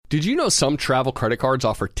Did you know some travel credit cards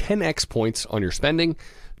offer 10x points on your spending?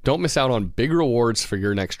 Don't miss out on big rewards for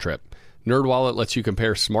your next trip. NerdWallet lets you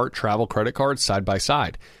compare smart travel credit cards side by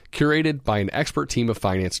side, curated by an expert team of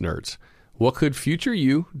finance nerds. What could future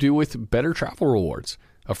you do with better travel rewards?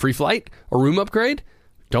 A free flight? A room upgrade?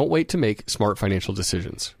 Don't wait to make smart financial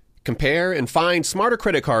decisions. Compare and find smarter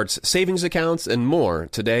credit cards, savings accounts, and more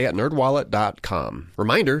today at nerdwallet.com.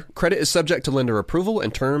 Reminder, credit is subject to lender approval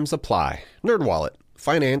and terms apply. NerdWallet.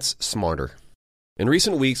 Finance smarter. In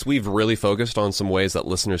recent weeks, we've really focused on some ways that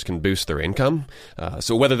listeners can boost their income.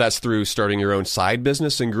 So whether that's through starting your own side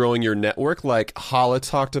business and growing your network like Hala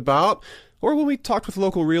talked about, or when we talked with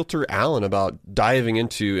local realtor Alan about diving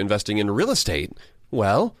into investing in real estate,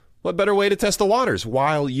 well, what better way to test the waters?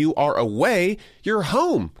 While you are away, your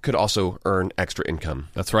home could also earn extra income.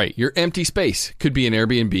 That's right. Your empty space could be an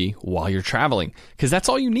Airbnb while you're traveling, because that's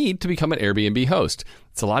all you need to become an Airbnb host.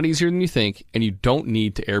 It's a lot easier than you think, and you don't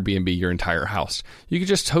need to Airbnb your entire house. You could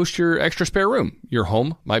just host your extra spare room. Your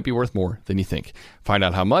home might be worth more than you think. Find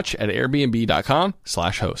out how much at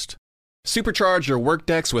airbnb.com/host. Supercharge your work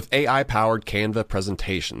decks with AI-powered Canva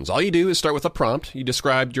presentations. All you do is start with a prompt. You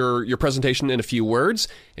describe your presentation in a few words,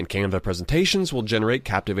 and Canva presentations will generate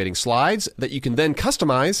captivating slides that you can then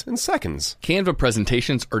customize in seconds. Canva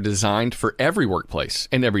presentations are designed for every workplace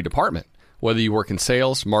and every department. Whether you work in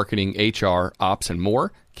sales, marketing, HR, ops, and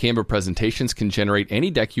more, Canva presentations can generate any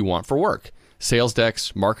deck you want for work. Sales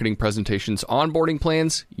decks, marketing presentations, onboarding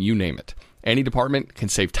plans, you name it. Any department can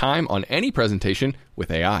save time on any presentation with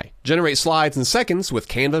AI. Generate slides in seconds with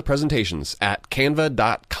Canva presentations at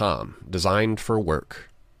canva.com. Designed for work.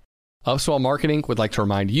 Upswell Marketing would like to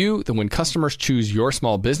remind you that when customers choose your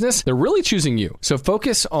small business, they're really choosing you. So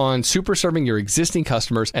focus on super serving your existing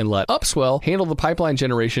customers and let Upswell handle the pipeline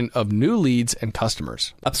generation of new leads and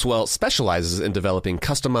customers. Upswell specializes in developing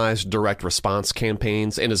customized direct response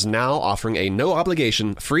campaigns and is now offering a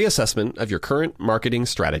no-obligation free assessment of your current marketing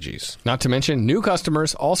strategies. Not to mention, new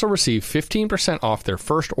customers also receive 15% off their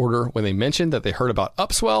first order when they mention that they heard about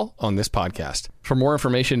Upswell on this podcast. For more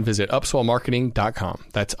information, visit upswellmarketing.com.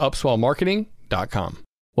 That's upswellmarketing.com.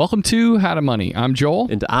 Welcome to How to Money. I'm Joel.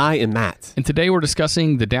 And I am Matt. And today we're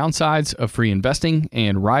discussing the downsides of free investing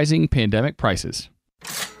and rising pandemic prices.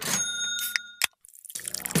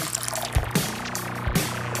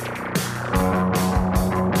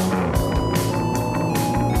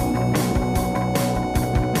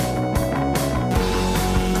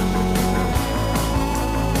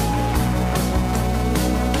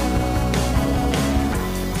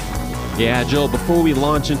 Yeah, Joel, before we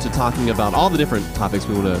launch into talking about all the different topics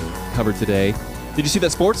we want to cover today, did you see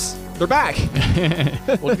that sports? They're back.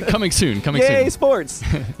 Well, coming soon. Yay, sports.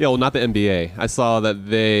 Yeah, well, not the NBA. I saw that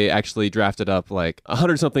they actually drafted up like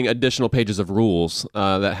 100-something additional pages of rules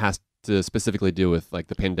that has to specifically do with like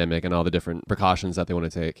the pandemic and all the different precautions that they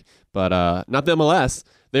want to take. But not the MLS.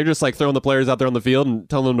 They're just like throwing the players out there on the field and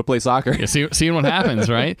telling them to play soccer. Yeah, seeing what happens,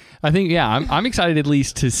 right? I think, I'm excited at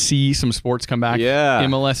least to see some sports come back. Yeah.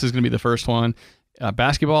 MLS is going to be the first one.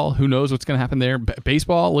 Basketball, who knows what's going to happen there.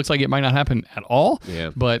 Baseball, looks like it might not happen at all.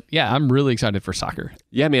 Yeah. But yeah, I'm really excited for soccer.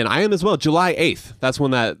 Yeah, man, I am as well. July 8th. That's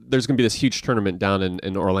when there's going to be this huge tournament down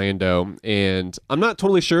in Orlando. And I'm not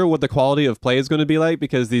totally sure what the quality of play is going to be like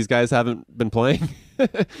because these guys haven't been playing.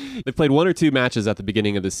 They played one or two matches at the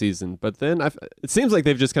beginning of the season, but then it seems like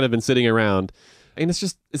they've just kind of been sitting around. And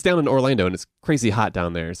it's down in Orlando, and it's crazy hot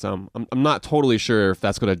down there. So I'm not totally sure if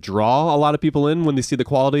that's going to draw a lot of people in when they see the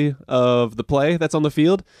quality of the play that's on the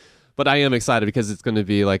field. But I am excited because it's going to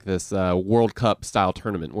be like this World Cup style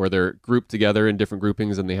tournament where they're grouped together in different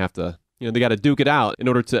groupings, and they have to, they got to duke it out in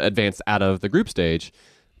order to advance out of the group stage.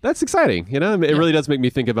 That's exciting, It really does make me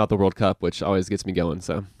think about the World Cup, which always gets me going.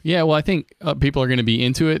 So yeah, well, I think people are going to be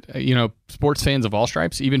into it. Sports fans of all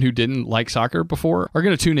stripes, even who didn't like soccer before, are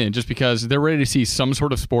going to tune in just because they're ready to see some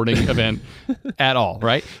sort of sporting event at all,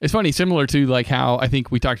 right? It's funny, similar to like how I think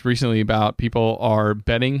we talked recently about people are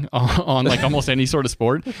betting on like almost any sort of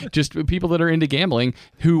sport. Just people that are into gambling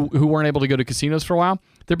who weren't able to go to casinos for a while.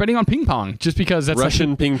 They're betting on ping pong just because that's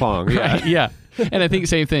Russian ping pong. Yeah. Right, yeah. And I think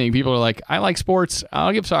same thing. People are like, I like sports.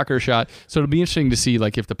 I'll give soccer a shot. So it'll be interesting to see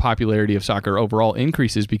like if the popularity of soccer overall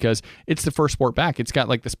increases because it's the first sport back. It's got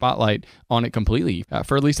like the spotlight on it completely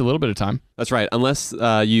for at least a little bit of time. That's right. Unless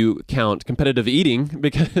you count competitive eating,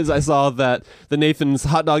 because I saw that the Nathan's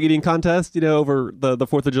hot dog eating contest, over the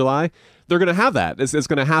 4th of July, they're going to have that. It's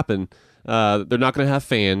going to happen. They're not going to have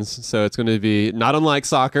fans, so it's going to be not unlike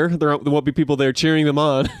soccer. There won't be people there cheering them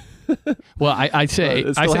on. Well, I'd say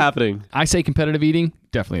it's still happening. I say competitive eating,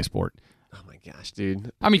 definitely a sport. Oh my gosh,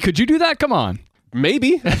 dude! I mean, could you do that? Come on.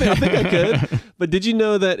 Maybe. I think I could. But did you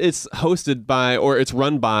know that it's hosted by, or it's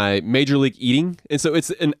run by Major League Eating? And so it's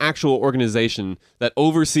an actual organization that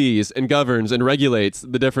oversees and governs and regulates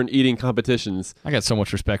the different eating competitions. I got so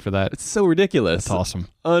much respect for that. It's so ridiculous. That's awesome.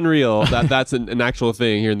 Unreal that that's an actual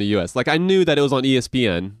thing here in the U.S. Like, I knew that it was on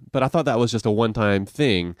ESPN, but I thought that was just a one-time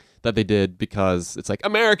thing that they did because it's like,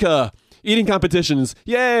 America! Eating competitions,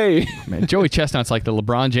 yay! Man, Joey Chestnut's like the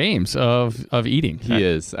LeBron James of eating. He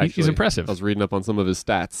is, actually. He's impressive. I was reading up on some of his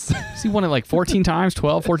stats. He won it like 14 times,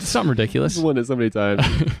 12, 14, something ridiculous. He's won it so many times.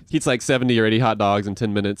 He eats like 70 or 80 hot dogs in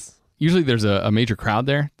 10 minutes. Usually there's a major crowd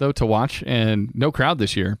there, though, to watch, and no crowd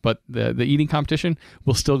this year, but the eating competition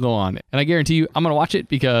will still go on. And I guarantee you, I'm going to watch it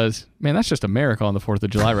because, man, that's just America on the 4th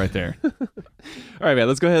of July right there. All right, man,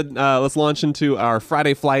 let's go ahead. Let's launch into our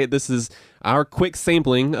Friday flight. This is our quick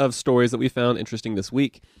sampling of stories that we found interesting this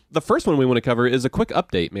week. The first one we want to cover is a quick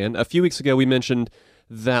update, man. A few weeks ago, we mentioned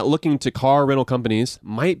that looking to car rental companies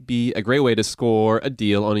might be a great way to score a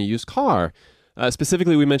deal on a used car.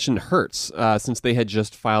 Specifically, we mentioned Hertz, since they had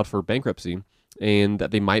just filed for bankruptcy and that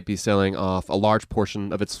they might be selling off a large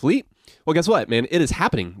portion of its fleet. Well, guess what, man? It is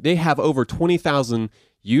happening. They have over 20,000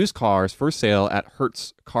 used cars for sale at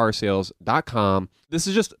hertzcarsales.com. This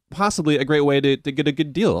is just possibly a great way to get a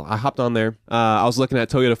good deal. I hopped on there. I was looking at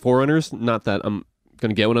Toyota 4Runners. Not that I'm going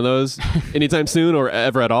to get one of those anytime soon or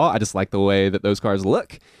ever at all. I just like the way that those cars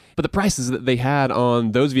look. But the prices that they had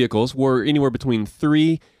on those vehicles were anywhere between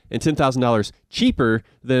 $3,000 and $10,000 cheaper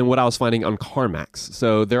than what I was finding on CarMax.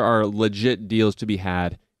 So there are legit deals to be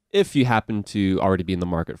had if you happen to already be in the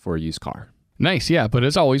market for a used car. Nice, yeah. But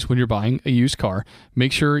as always, when you're buying a used car,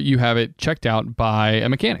 make sure you have it checked out by a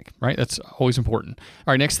mechanic, right? That's always important.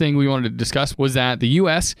 All right, next thing we wanted to discuss was that the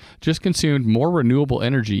U.S. just consumed more renewable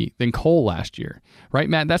energy than coal last year, right,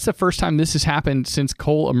 Matt? That's the first time this has happened since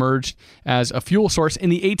coal emerged as a fuel source in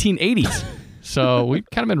the 1880s. So we've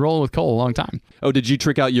kind of been rolling with coal a long time. Oh, did you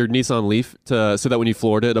trick out your Nissan Leaf so that when you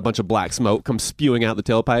floored it, a bunch of black smoke comes spewing out the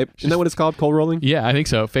tailpipe? Isn't that what it's called, coal rolling? Yeah, I think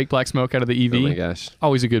so. Fake black smoke out of the EV. Oh my gosh.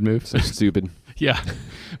 Always a good move. So stupid. Yeah.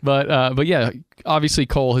 But yeah, obviously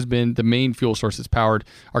coal has been the main fuel source that's powered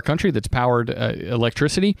our country, that's powered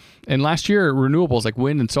electricity. And last year, renewables like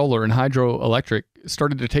wind and solar and hydroelectric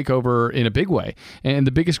started to take over in a big way. And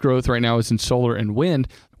the biggest growth right now is in solar and wind.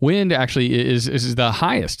 Wind actually is the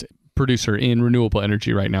highest producer in renewable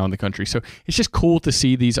energy right now in the country. So it's just cool to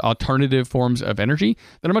see these alternative forms of energy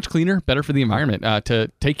that are much cleaner, better for the environment to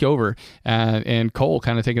take over and coal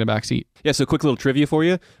kind of taking a back seat. Yeah, so quick little trivia for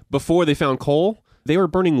you. Before they found coal, they were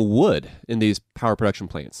burning wood in these power production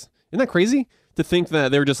plants. Isn't that crazy? To think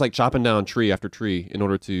that they were just like chopping down tree after tree in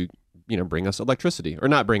order to, bring us electricity. Or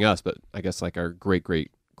not bring us, but I guess like our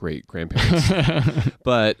great-great-great-grandparents.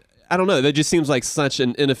 But I don't know. That just seems like such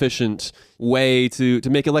an inefficient way to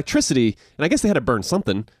make electricity. And I guess they had to burn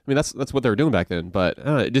something. I mean, that's what they were doing back then. But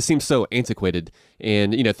it just seems so antiquated.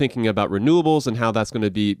 And, thinking about renewables and how that's going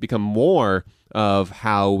to become more of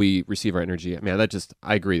how we receive our energy. Man,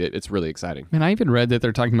 I agree that it's really exciting. And I even read that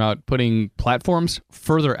they're talking about putting platforms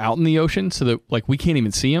further out in the ocean so that like we can't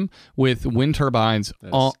even see them with wind turbines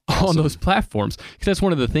on those platforms. Because that's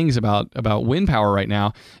one of the things about wind power right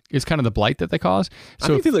now is kind of the blight that they cause. So I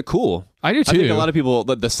think they look cool. I do too. I think a lot of people,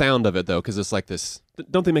 the sound of it though, because it's like this,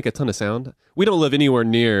 don't they make a ton of sound? We don't live anywhere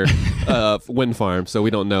near wind farms, so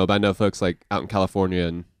we don't know. But I know folks like out in California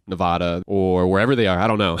and Nevada or wherever they are. I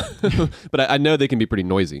don't know. But I know they can be pretty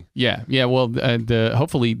noisy. Yeah. Well,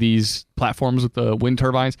 hopefully these platforms with the wind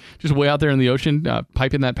turbines just way out there in the ocean,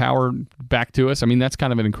 piping that power back to us. I mean, that's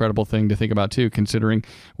kind of an incredible thing to think about too, considering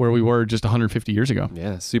where we were just 150 years ago.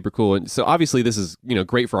 Yeah, super cool. And so obviously this is,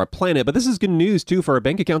 great for our planet, but this is good news too for our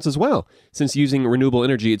bank accounts as well. Since using renewable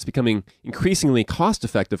energy, it's becoming increasingly cost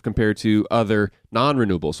effective compared to other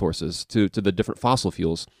non-renewable sources, to the different fossil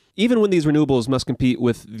fuels. Even when these renewables must compete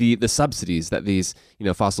with the subsidies that these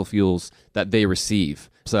fossil fuels that they receive.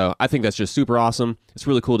 So I think that's just super awesome. It's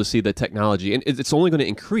really cool to see the technology, and it's only going to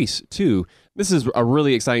increase too. This is a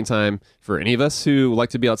really exciting time for any of us who like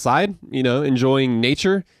to be outside, enjoying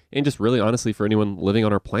nature, and just really honestly for anyone living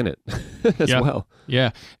on our planet as well.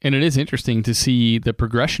 Yeah, and it is interesting to see the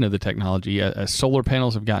progression of the technology as solar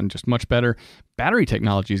panels have gotten just much better. Battery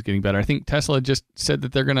technology is getting better. I think Tesla just said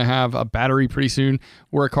that they're going to have a battery pretty soon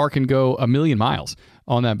where a car can go 1,000,000 miles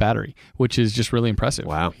on that battery, which is just really impressive.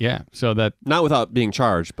 Wow. Yeah. So that not without being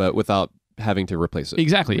charged, but without having to replace it.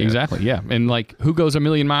 Exactly. Yeah. And like, who goes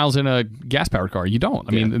 1,000,000 miles in a gas-powered car? You don't.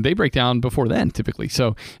 I mean, they break down before then, typically.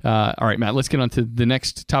 So, all right, Matt, let's get on to the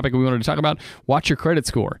next topic we wanted to talk about. Watch your credit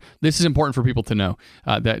score. This is important for people to know,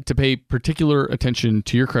 that to pay particular attention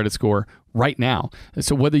to your credit score right now.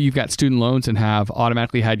 So whether you've got student loans and have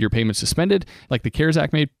automatically had your payments suspended, like the CARES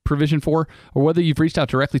Act made provision for, or whether you've reached out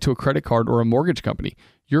directly to a credit card or a mortgage company,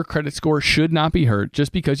 your credit score should not be hurt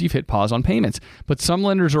just because you've hit pause on payments. But some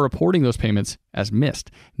lenders are reporting those payments as missed,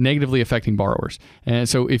 negatively affecting borrowers. And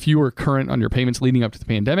so if you were current on your payments leading up to the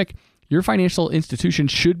pandemic, your financial institution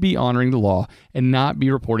should be honoring the law and not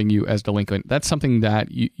be reporting you as delinquent. That's something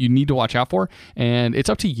that you need to watch out for. And it's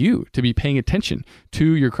up to you to be paying attention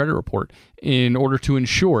to your credit report in order to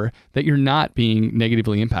ensure that you're not being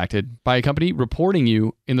negatively impacted by a company reporting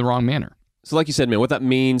you in the wrong manner. So like you said, man, what that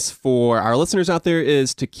means for our listeners out there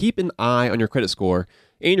is to keep an eye on your credit score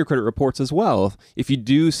and your credit reports as well. If you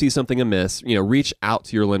do see something amiss, reach out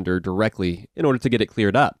to your lender directly in order to get it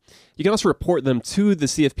cleared up. You can also report them to the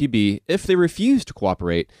CFPB if they refuse to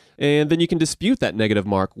cooperate, and then you can dispute that negative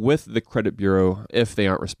mark with the credit bureau if they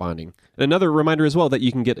aren't responding. And another reminder as well that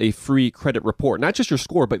you can get a free credit report, not just your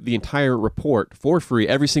score, but the entire report for free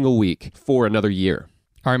every single week for another year.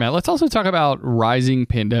 All right, Matt, let's also talk about rising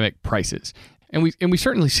pandemic prices. And we've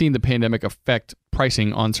certainly seen the pandemic affect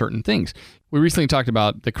pricing on certain things. We recently talked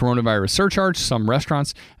about the coronavirus surcharge. Some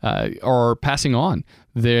restaurants are passing on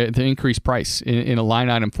the increased price in a line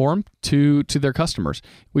item form to their customers.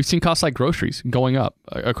 We've seen costs like groceries going up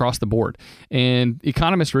across the board. And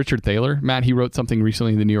economist Richard Thaler, Matt, he wrote something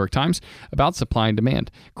recently in the New York Times about supply and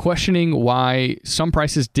demand, questioning why some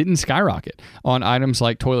prices didn't skyrocket on items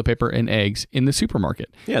like toilet paper and eggs in the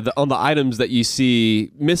supermarket. Yeah, on the items that you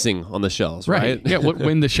see missing on the shelves, right? Yeah,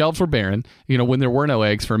 when the shelves were barren, when there were no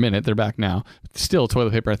eggs for a minute, they're back now. Still,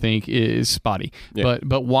 toilet paper, I think, is spotty. Yeah.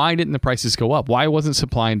 But why didn't the prices go up? Why wasn't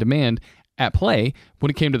supply and demand at play when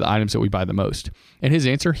it came to the items that we buy the most? And his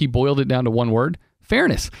answer, he boiled it down to one word: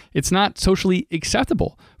 fairness. It's not socially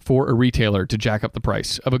acceptable for a retailer to jack up the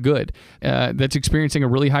price of a good that's experiencing a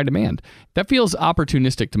really high demand. That feels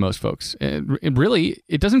opportunistic to most folks. And really,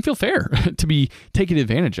 it doesn't feel fair to be taken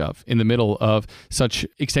advantage of in the middle of such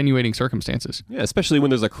extenuating circumstances. Yeah, especially when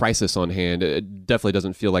there's a crisis on hand. It definitely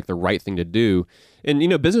doesn't feel like the right thing to do. And,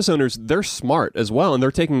 business owners, they're smart as well, and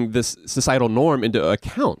they're taking this societal norm into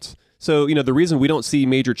account. So, the reason we don't see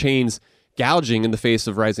major chains gouging in the face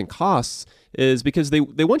of rising costs is because they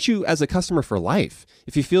want you as a customer for life.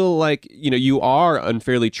 If you feel like, you are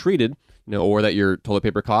unfairly treated, or that your toilet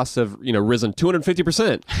paper costs have, risen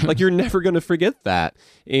 250%, like you're never going to forget that.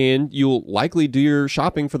 And you'll likely do your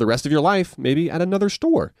shopping for the rest of your life, maybe at another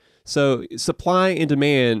store. So supply and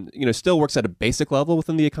demand, still works at a basic level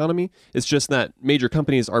within the economy. It's just that major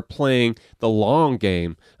companies are playing the long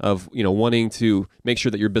game of, wanting to make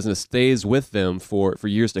sure that your business stays with them for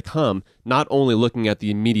years to come, not only looking at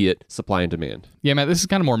the immediate supply and demand. Yeah, Matt, this is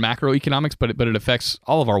kind of more macroeconomics, but it affects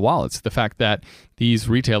all of our wallets. The fact that these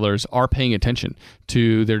retailers are paying attention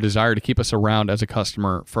to their desire to keep us around as a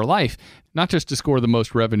customer for life, not just to score the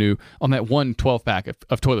most revenue on that one 12-pack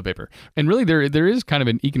of toilet paper. And really, there is kind of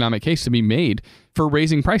an economic case to be made for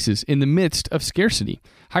raising prices in the midst of scarcity.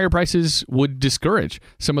 Higher prices would discourage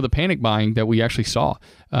some of the panic buying that we actually saw,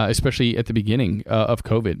 especially at the beginning of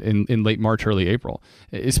COVID in late March, early April.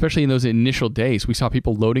 Especially in those initial days, we saw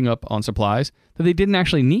people loading up on supplies that they didn't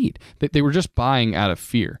actually need, that they were just buying out of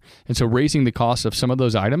fear. And so raising the cost of some of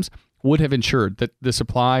those items would have ensured that the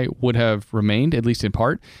supply would have remained, at least in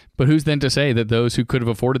part. But who's then to say that those who could have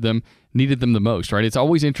afforded them needed them the most, right? It's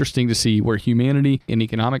always interesting to see where humanity and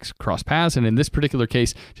economics cross paths. And in this particular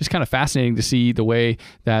case, just kind of fascinating to see the way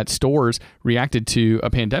that stores reacted to a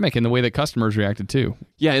pandemic and the way that customers reacted too.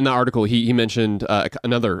 Yeah, in the article, he mentioned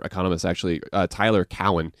another economist, actually, Tyler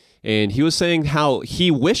Cowen. And he was saying how he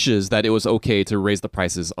wishes that it was okay to raise the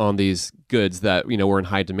prices on these goods that, were in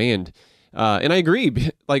high demand. And I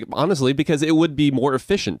agree, honestly, because it would be more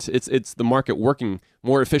efficient. It's the market working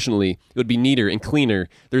more efficiently. It would be neater and cleaner.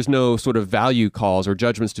 There's no sort of value calls or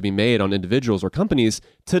judgments to be made on individuals or companies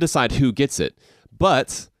to decide who gets it.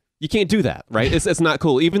 But you can't do that, right? It's not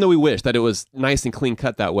cool. Even though we wish that it was nice and clean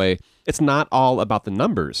cut that way, it's not all about the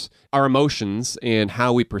numbers. Our emotions and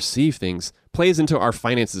how we perceive things plays into our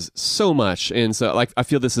finances so much. And so I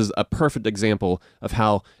feel this is a perfect example of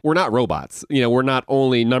how we're not robots. We're not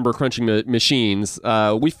only number crunching machines.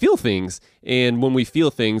 We feel things. And when we feel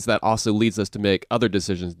things, that also leads us to make other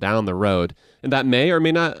decisions down the road. And that may or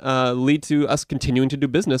may not lead to us continuing to do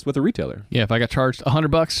business with a retailer. Yeah, if I got charged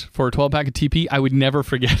 $100 for a 12-pack of TP, I would never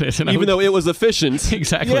forget it. Even though it was efficient.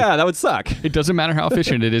 Exactly. Yeah, that would suck. It doesn't matter how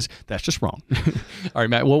efficient it is. That's just wrong. All right,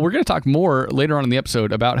 Matt. Well, we're going to talk more later on in the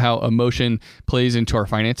episode about how emotion plays into our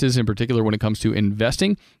finances, in particular when it comes to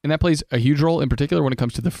investing. And that plays a huge role in particular when it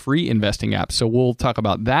comes to the free investing apps. So we'll talk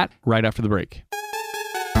about that right after the break.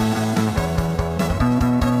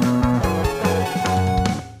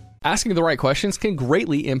 Asking the right questions can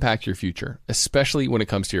greatly impact your future, especially when it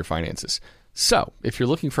comes to your finances. So, if you're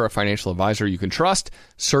looking for a financial advisor you can trust,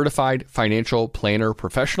 certified financial planner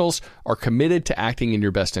professionals are committed to acting in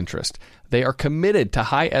your best interest. They are committed to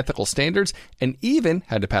high ethical standards and even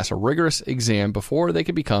had to pass a rigorous exam before they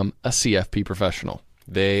could become a CFP professional.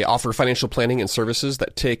 They offer financial planning and services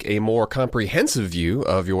that take a more comprehensive view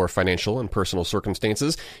of your financial and personal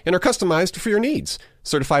circumstances and are customized for your needs.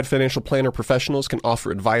 Certified financial planner professionals can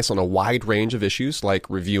offer advice on a wide range of issues like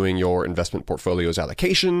reviewing your investment portfolio's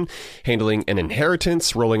allocation, handling an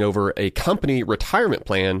inheritance, rolling over a company retirement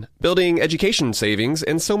plan, building education savings,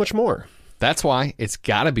 and so much more. That's why it's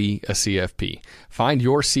got to be a CFP. Find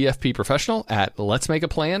your CFP professional at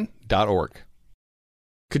letsmakeaplan.org.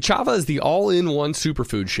 Kachava is the all-in-one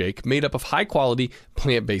superfood shake made up of high-quality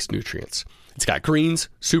plant-based nutrients. It's got greens,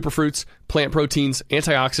 superfruits, plant proteins,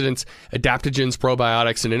 antioxidants, adaptogens,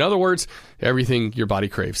 probiotics, and in other words, everything your body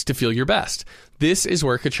craves to feel your best. This is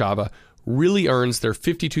where Kachava really earns their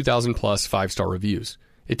 52,000-plus five-star reviews.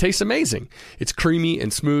 It tastes amazing. It's creamy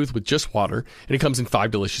and smooth with just water, and it comes in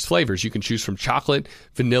 5 delicious flavors. You can choose from chocolate,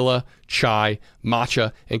 vanilla, chai,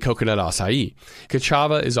 matcha, and coconut acai.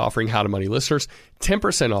 Kachava is offering How to Money listeners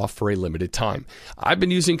 10% off for a limited time. I've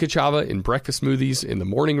been using Kachava in breakfast smoothies in the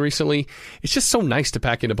morning recently. It's just so nice to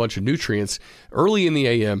pack in a bunch of nutrients early in the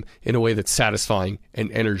AM in a way that's satisfying and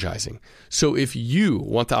energizing. So if you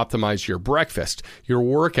want to optimize your breakfast, your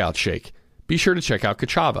workout shake, be sure to check out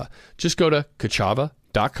Kachava. Just go to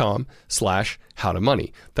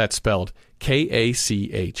kachava.com/howtomoney. That's spelled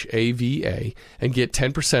Kachava and get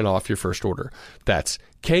 10% off your first order. That's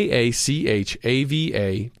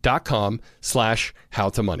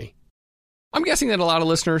Kachava.com/howtomoney. I'm guessing that a lot of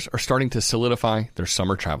listeners are starting to solidify their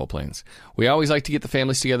summer travel plans. We always like to get the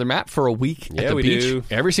families together, Matt, for a week at the beach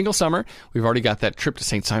every single summer. We've already got that trip to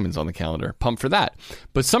St. Simon's on the calendar. Pumped for that.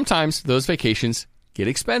 But sometimes those vacations get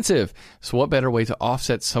expensive. So what better way to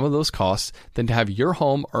offset some of those costs than to have your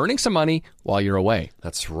home earning some money while you're away?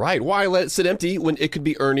 That's right. Why let it sit empty when it could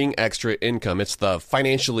be earning extra income? It's the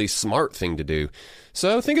financially smart thing to do.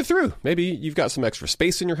 So think it through. Maybe you've got some extra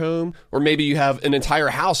space in your home, or maybe you have an entire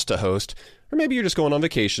house to host, or maybe you're just going on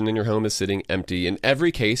vacation and your home is sitting empty. In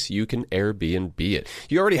every case, you can Airbnb it.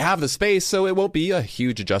 You already have the space, so it won't be a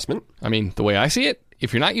huge adjustment. I mean, the way I see it,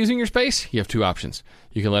 if you're not using your space, you have two options.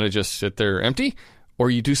 You can let it just sit there empty, or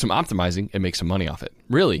you do some optimizing and make some money off it.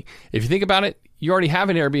 Really, if you think about it, you already have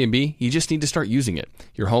an Airbnb. You just need to start using it.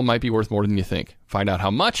 Your home might be worth more than you think. Find out how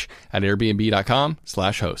much at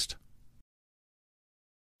airbnb.com/host.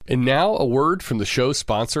 And now a word from the show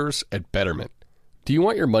sponsors at Betterment. Do you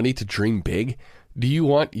want your money to dream big? Do you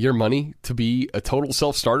want your money to be a total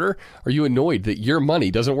self-starter? Are you annoyed that your money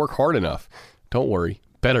doesn't work hard enough? Don't worry,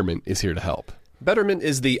 Betterment is here to help. Betterment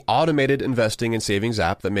is the automated investing and savings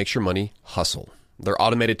app that makes your money hustle. Their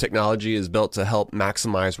automated technology is built to help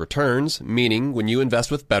maximize returns, meaning when you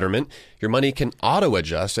invest with Betterment, your money can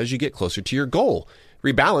auto-adjust as you get closer to your goal.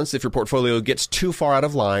 Rebalance if your portfolio gets too far out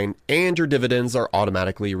of line, and your dividends are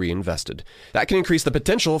automatically reinvested. That can increase the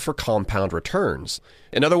potential for compound returns.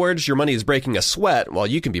 In other words, your money is breaking a sweat while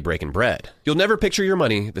you can be breaking bread. You'll never picture your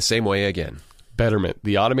money the same way again. Betterment,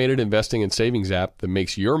 the automated investing and savings app that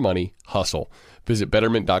makes your money hustle. Visit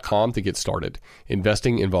Betterment.com to get started.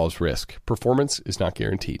 Investing involves risk. Performance is not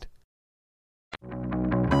guaranteed.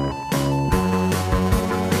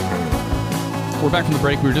 We're back from the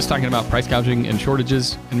break. We were just talking about price gouging and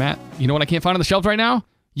shortages. And Matt, you know what I can't find on the shelves right now?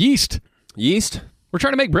 Yeast. Yeast? We're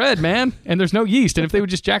trying to make bread, man, and there's no yeast. And if they would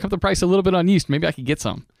just jack up the price a little bit on yeast, maybe I could get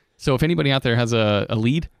some. So if anybody out there has a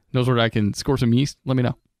lead, knows where I can score some yeast, let me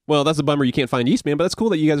know. Well, that's a bummer you can't find yeast, man, but that's cool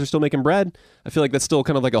that you guys are still making bread. I feel like that's still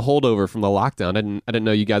kind of like a holdover from the lockdown. I didn't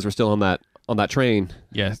know you guys were still on that train.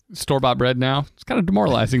 Yeah, store-bought bread now. It's kind of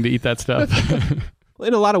demoralizing to eat that stuff. Well,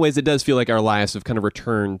 in a lot of ways, it does feel like our lives have kind of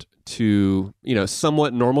returned to,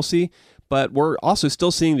 somewhat normalcy, but we're also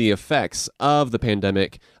still seeing the effects of the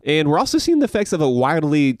pandemic, and we're also seeing the effects of a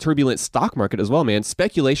wildly turbulent stock market as well, man.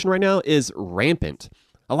 Speculation right now is rampant.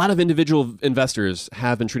 A lot of individual investors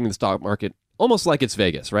have been treating the stock market almost like it's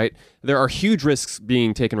Vegas, right? There are huge risks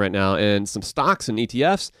being taken right now, and some stocks and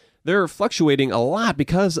ETFs, they're fluctuating a lot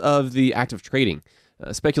because of the active trading.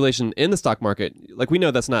 Speculation in the stock market, like we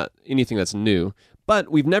know that's not anything that's new,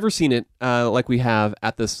 but we've never seen it like we have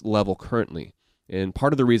at this level currently. And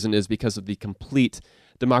part of the reason is because of the complete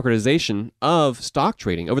democratization of stock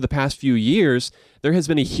trading. Over the past few years, there has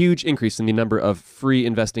been a huge increase in the number of free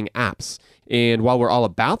investing apps. And while we're all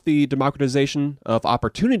about the democratization of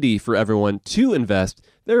opportunity for everyone to invest,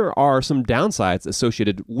 there are some downsides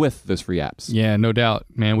associated with those free apps. Yeah, no doubt,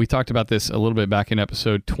 man. We talked about this a little bit back in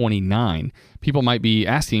episode 29. People might be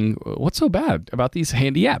asking, what's so bad about these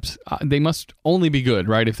handy apps? They must only be good,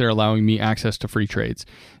 right, if they're allowing me access to free trades.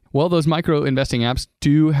 Well, those micro investing apps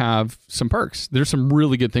do have some perks. There's some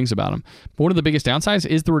really good things about them. But one of the biggest downsides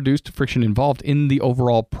is the reduced friction involved in the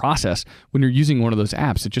overall process when you're using one of those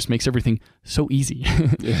apps. It just makes everything so easy.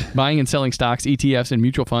 Buying and selling stocks, ETFs, and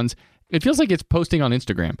mutual funds, it feels like it's posting on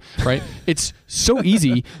Instagram, right? It's so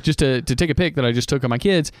easy just to take a pic that I just took of my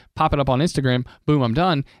kids, pop it up on Instagram, boom, I'm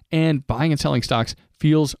done. And buying and selling stocks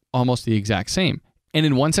feels almost the exact same. And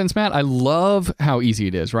in one sense, Matt, I love how easy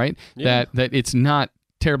it is, right? Yeah. That it's not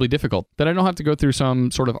terribly difficult, that I don't have to go through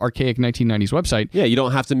some sort of archaic 1990s website. Yeah, you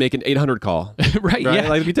don't have to make an 800 call. Right, yeah.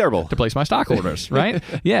 Like, it'd be terrible. To place my stock orders, right?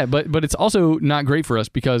 Yeah, but it's also not great for us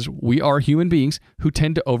because we are human beings who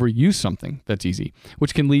tend to overuse something that's easy,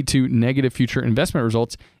 which can lead to negative future investment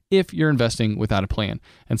results if you're investing without a plan.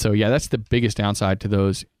 And so, yeah, that's the biggest downside to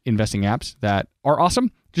those investing apps that are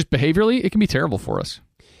awesome. Just behaviorally, it can be terrible for us.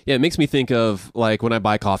 Yeah, it makes me think of like when I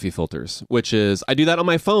buy coffee filters, which is I do that on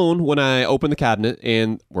my phone when I open the cabinet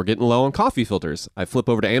and we're getting low on coffee filters. I flip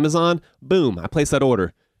over to Amazon, boom, I place that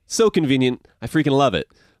order. So convenient. I freaking love it.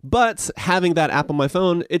 But having that app on my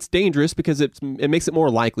phone, it's dangerous because it makes it more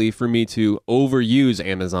likely for me to overuse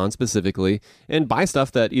Amazon specifically and buy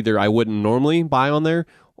stuff that either I wouldn't normally buy on there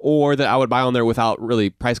or that I would buy on there without really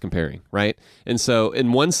price comparing, right? And so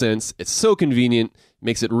in one sense, it's so convenient,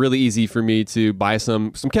 makes it really easy for me to buy some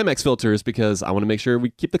Chemex filters because I want to make sure we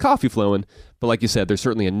keep the coffee flowing. But like you said, there's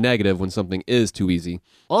certainly a negative when something is too easy.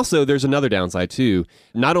 Also, there's another downside too.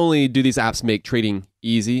 Not only do these apps make trading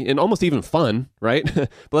easy and almost even fun, right? But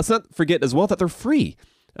let's not forget as well that they're free.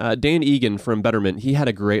 Dan Egan from Betterment, he had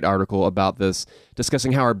a great article about this,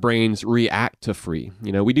 discussing how our brains react to free.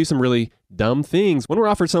 You know, we do some really dumb things when we're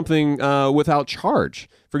offered something without charge.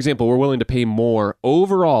 For example, we're willing to pay more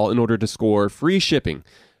overall in order to score free shipping.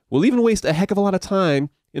 We'll even waste a heck of a lot of time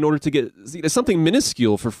in order to get something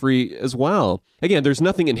minuscule for free as well. Again, there's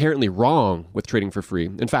nothing inherently wrong with trading for free.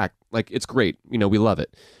 In fact, like, it's great. You know, we love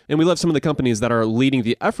it. And we love some of the companies that are leading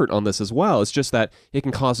the effort on this as well. It's just that it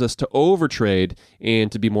can cause us to overtrade and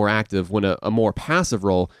to be more active when a more passive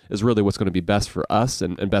role is really what's going to be best for us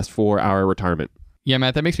and best for our retirement. Yeah,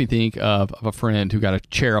 Matt, that makes me think of a friend who got a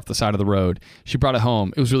chair off the side of the road. She brought it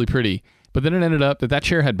home. It was really pretty. But then it ended up that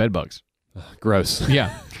chair had bed bugs. Gross.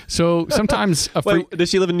 Yeah. So sometimes a free... Wait, does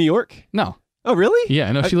she live in New York? No. Oh, really?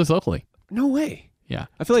 Yeah, no, she lives locally. No way. Yeah.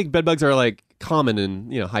 I feel like bed bugs are like common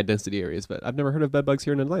in, high density areas, but I've never heard of bed bugs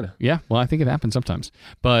here in Atlanta. Yeah, well, I think it happens sometimes.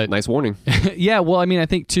 But nice warning. Yeah, well, I mean, I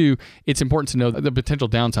think too, it's important to know the potential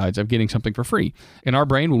downsides of getting something for free. In our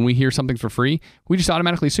brain, when we hear something for free, we just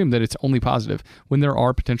automatically assume that it's only positive when there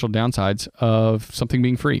are potential downsides of something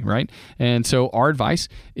being free, right? And so our advice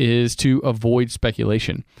is to avoid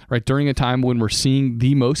speculation, right? During a time when we're seeing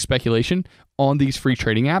the most speculation on these free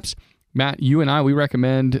trading apps, Matt, you and I, we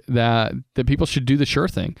recommend that people should do the sure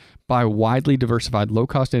thing, buy widely diversified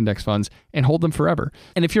low-cost index funds and hold them forever.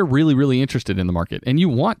 And if you're really, really interested in the market and you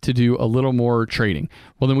want to do a little more trading,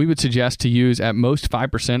 well, then we would suggest to use at most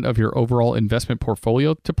 5% of your overall investment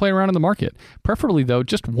portfolio to play around in the market. Preferably, though,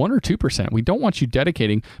 just 1 or 2%. We don't want you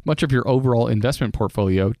dedicating much of your overall investment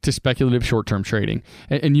portfolio to speculative short-term trading.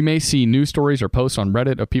 And you may see news stories or posts on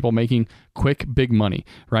Reddit of people making quick, big money,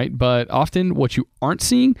 right? But often what you aren't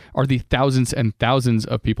seeing are the thousands and thousands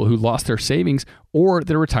of people who lost their savings or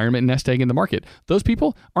their retirement nest egg in the market. Those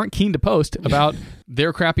people aren't keen to post about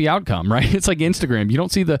their crappy outcome, right? It's like Instagram. You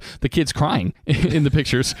don't see the kids crying in the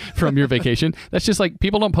pictures from your vacation. That's just like,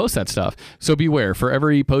 people don't post that stuff. So beware. For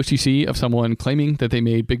every post you see of someone claiming that they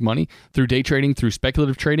made big money through day trading, through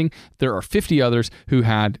speculative trading, there are 50 others who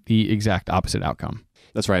had the exact opposite outcome.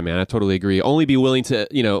 That's right, man. I totally agree. Only be willing to,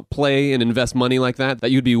 play and invest money like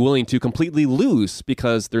that you'd be willing to completely lose,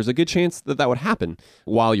 because there's a good chance that would happen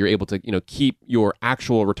while you're able to, keep your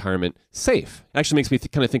actual retirement safe. It actually makes me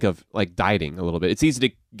kind of think of like dieting a little bit. It's easy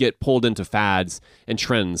to get pulled into fads and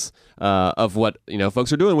trends of what,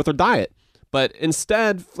 folks are doing with their diet. But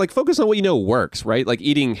instead, like, focus on what works, right? Like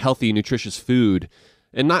eating healthy, nutritious food,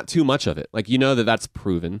 and not too much of it. Like, that's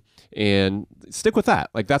proven, and stick with that.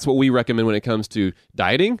 Like, that's what we recommend when it comes to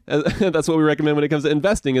dieting. That's what we recommend when it comes to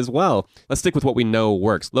investing as well. Let's stick with what we know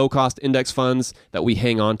works. Low-cost index funds that we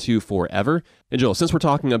hang on to forever. And Joel, since we're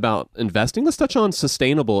talking about investing, let's touch on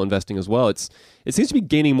sustainable investing as well. It seems to be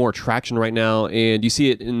gaining more traction right now, and you see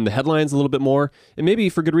it in the headlines a little bit more, and maybe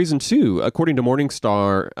for good reason too. According to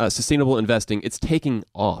Morningstar, sustainable investing, it's taking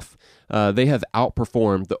off. They have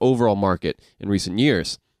outperformed the overall market in recent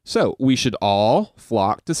years. So we should all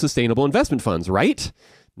flock to sustainable investment funds, right?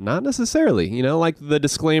 Not necessarily. Like the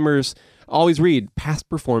disclaimers always read, past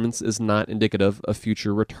performance is not indicative of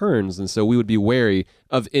future returns. And so we would be wary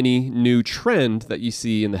of any new trend that you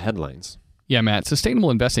see in the headlines. Yeah, Matt, sustainable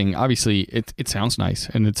investing, obviously, it sounds nice.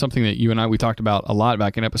 And it's something that you and I, we talked about a lot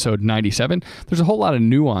back in episode 97. There's a whole lot of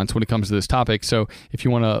nuance when it comes to this topic. So if you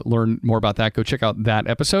want to learn more about that, go check out that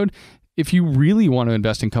episode. If you really want to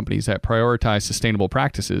invest in companies that prioritize sustainable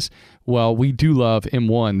practices, well, we do love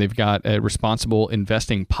M1. They've got a responsible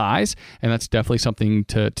investing pies, and that's definitely something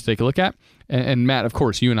to take a look at. And Matt, of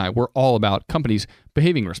course, you and I, we're all about companies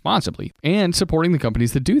behaving responsibly and supporting the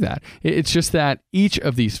companies that do that. It's just that each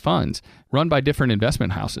of these funds, run by different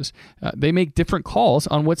investment houses, they make different calls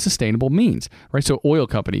on what sustainable means, right? So oil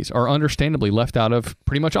companies are understandably left out of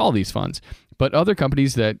pretty much all these funds. But other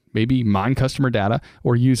companies that maybe mine customer data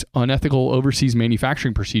or use unethical overseas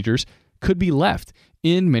manufacturing procedures could be left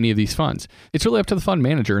in many of these funds. It's really up to the fund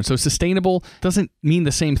manager. And so sustainable doesn't mean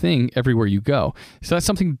the same thing everywhere you go. So that's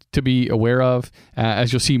something to be aware of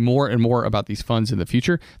as you'll see more and more about these funds in the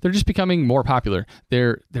future. They're just becoming more popular.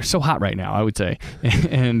 They're so hot right now, I would say.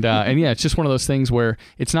 And yeah, it's just one of those things where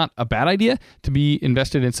it's not a bad idea to be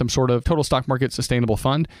invested in some sort of total stock market sustainable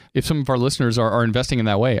fund. If some of our listeners are investing in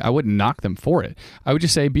that way, I wouldn't knock them for it. I would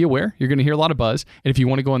just say, be aware. You're going to hear a lot of buzz. And if you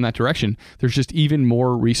want to go in that direction, there's just even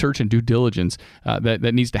more research and due diligence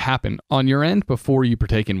that needs to happen on your end before you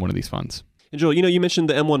partake in one of these funds. And Joel, you mentioned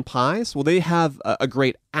the M1 Pies. Well, they have a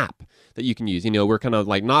great app that you can use. We're kind of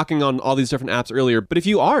like knocking on all these different apps earlier, but if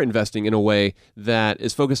you are investing in a way that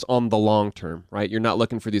is focused on the long term, right? You're not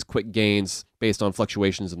looking for these quick gains based on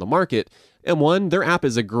fluctuations in the market. M1, their app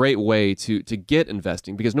is a great way to get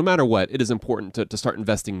investing because no matter what, it is important to start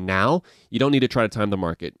investing now. You don't need to try to time the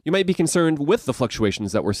market. You might be concerned with the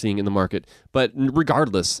fluctuations that we're seeing in the market, but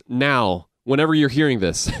regardless, now, whenever you're hearing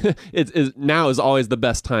this, now is always the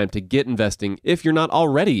best time to get investing if you're not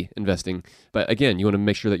already investing. But again, you want to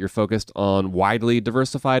make sure that you're focused on widely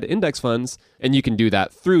diversified index funds, and you can do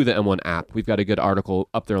that through the M1 app. We've got a good article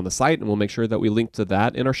up there on the site, and we'll make sure that we link to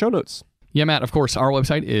that in our show notes. Yeah, Matt, of course, our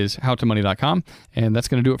website is howtomoney.com, and that's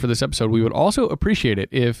going to do it for this episode. We would also appreciate it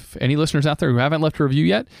if any listeners out there who haven't left a review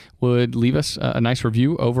yet would leave us a nice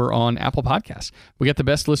review over on Apple Podcasts. We got the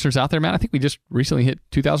best listeners out there, Matt. I think we just recently hit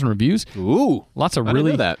 2,000 reviews. Ooh, lots of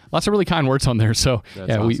really kind words on there. So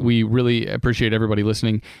that's awesome. we really appreciate everybody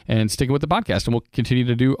listening and sticking with the podcast, and we'll continue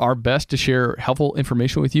to do our best to share helpful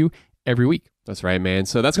information with you every week. That's right, man.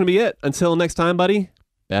 So that's going to be it. Until next time, buddy.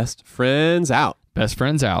 Best friends out. Best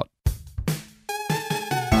friends out.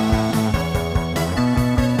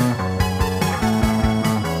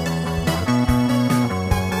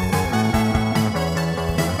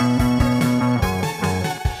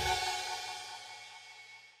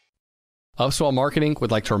 Upswell Marketing would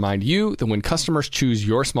like to remind you that when customers choose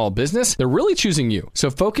your small business, they're really choosing you. So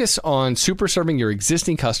focus on super serving your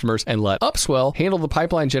existing customers and let Upswell handle the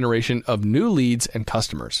pipeline generation of new leads and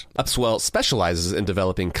customers. Upswell specializes in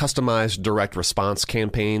developing customized direct response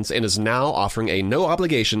campaigns and is now offering a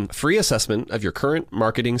no-obligation free assessment of your current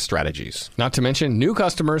marketing strategies. Not to mention, new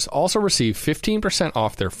customers also receive 15%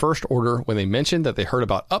 off their first order when they mention that they heard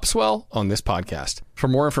about Upswell on this podcast. For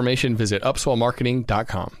more information, visit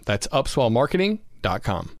upswellmarketing.com. That's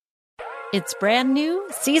upswellmarketing.com. It's brand new,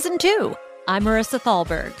 Season 2. I'm Marissa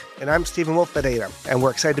Thalberg. And I'm Stephen Wolf-Bedeta, and we're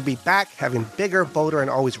excited to be back having bigger, bolder, and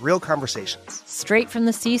always real conversations. Straight from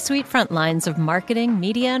the C-suite front lines of marketing,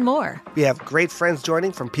 media, and more. We have great friends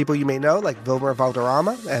joining from people you may know, like Wilmer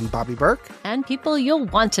Valderrama and Bobby Burke. And people you'll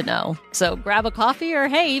want to know. So grab a coffee or,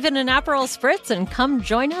 hey, even an Aperol Spritz and come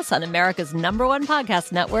join us on America's #1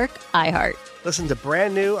 podcast network, iHeart. Listen to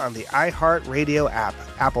Brand New on the iHeart Radio app,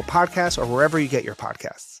 Apple Podcasts, or wherever you get your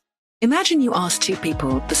podcasts. Imagine you ask two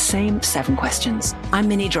people the same 7 questions. I'm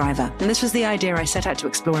Minnie Driver, and this was the idea I set out to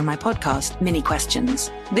explore in my podcast, Minnie Questions.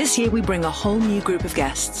 This year, we bring a whole new group of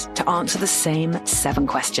guests to answer the same 7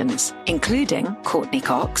 questions, including Courtney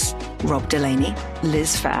Cox, Rob Delaney,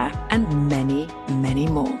 Liz Phair, and many, many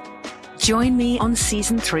more. Join me on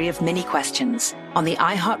Season 3 of Minnie Questions on the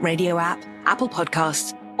iHeartRadio app, Apple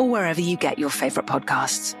Podcasts, or wherever you get your favorite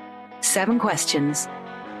podcasts. 7 questions,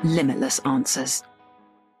 limitless answers.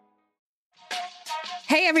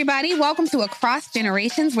 Hey, everybody. Welcome to Across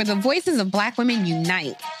Generations, where the voices of Black women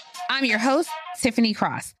unite. I'm your host, Tiffany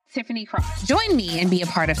Cross. Tiffany Cross. Join me and be a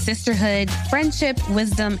part of sisterhood, friendship,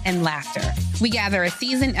 wisdom, and laughter. We gather a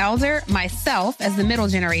seasoned elder, myself as the middle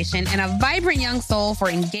generation, and a vibrant young soul for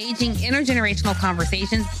engaging intergenerational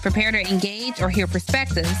conversations. Prepare to engage or hear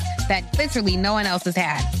perspectives that literally no one else has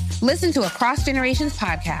had. Listen to Across Generations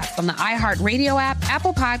podcast on the iHeartRadio app,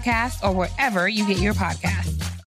 Apple Podcasts, or wherever you get your podcasts.